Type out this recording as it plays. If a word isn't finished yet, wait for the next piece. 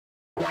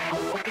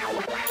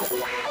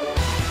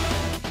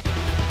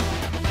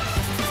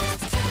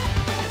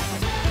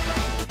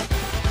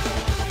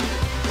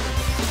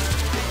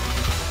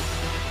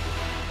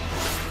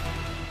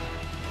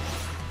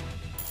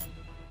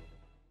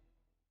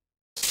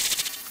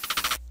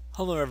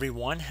Hello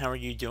everyone, how are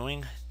you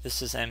doing?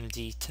 This is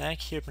MD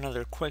Tech here for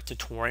another quick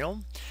tutorial.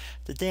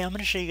 Today I'm going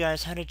to show you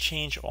guys how to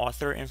change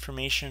author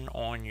information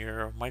on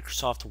your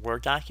Microsoft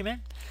Word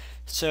document.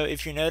 So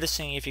if you're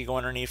noticing, if you go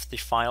underneath the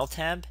File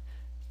tab,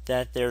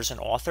 that there's an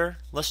author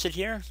listed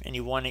here and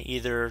you want to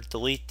either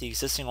delete the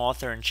existing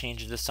author and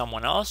change it to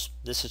someone else,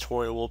 this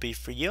tutorial will be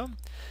for you.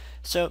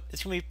 So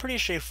it's going to be pretty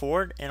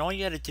straightforward, and all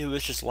you got to do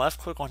is just left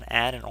click on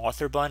Add an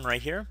Author button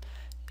right here.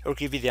 It'll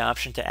give you the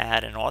option to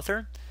add an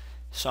author.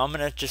 So I'm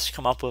going to just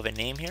come up with a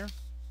name here.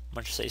 I'm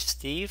going to say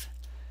Steve,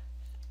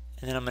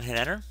 and then I'm going to hit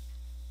enter.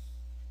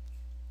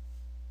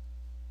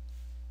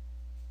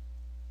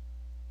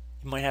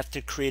 You might have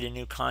to create a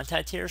new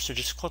contact here, so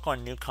just click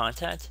on new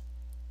contact.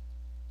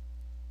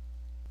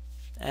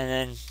 And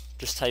then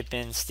just type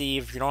in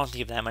Steve. You don't have to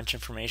give that much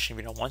information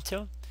if you don't want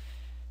to.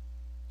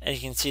 And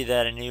you can see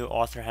that a new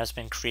author has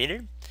been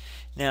created.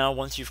 Now,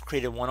 once you've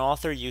created one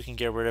author, you can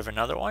get rid of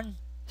another one.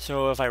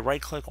 So if I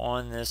right click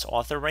on this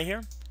author right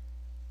here,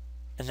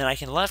 and then I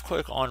can left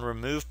click on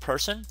remove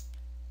person,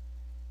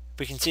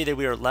 we can see that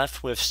we are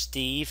left with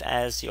Steve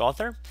as the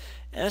author.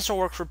 And this will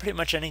work for pretty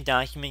much any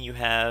document you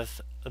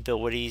have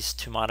abilities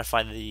to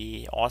modify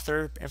the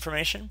author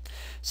information.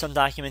 Some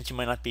documents you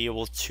might not be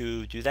able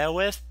to do that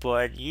with,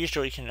 but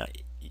usually you can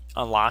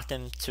unlock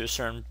them to a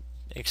certain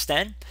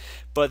extent.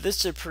 But this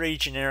is a pretty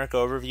generic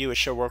overview. It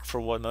should work for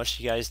what most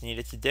of you guys need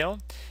it to do.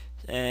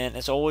 And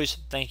as always,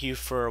 thank you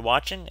for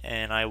watching,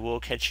 and I will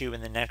catch you in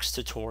the next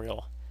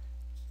tutorial.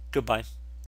 Goodbye.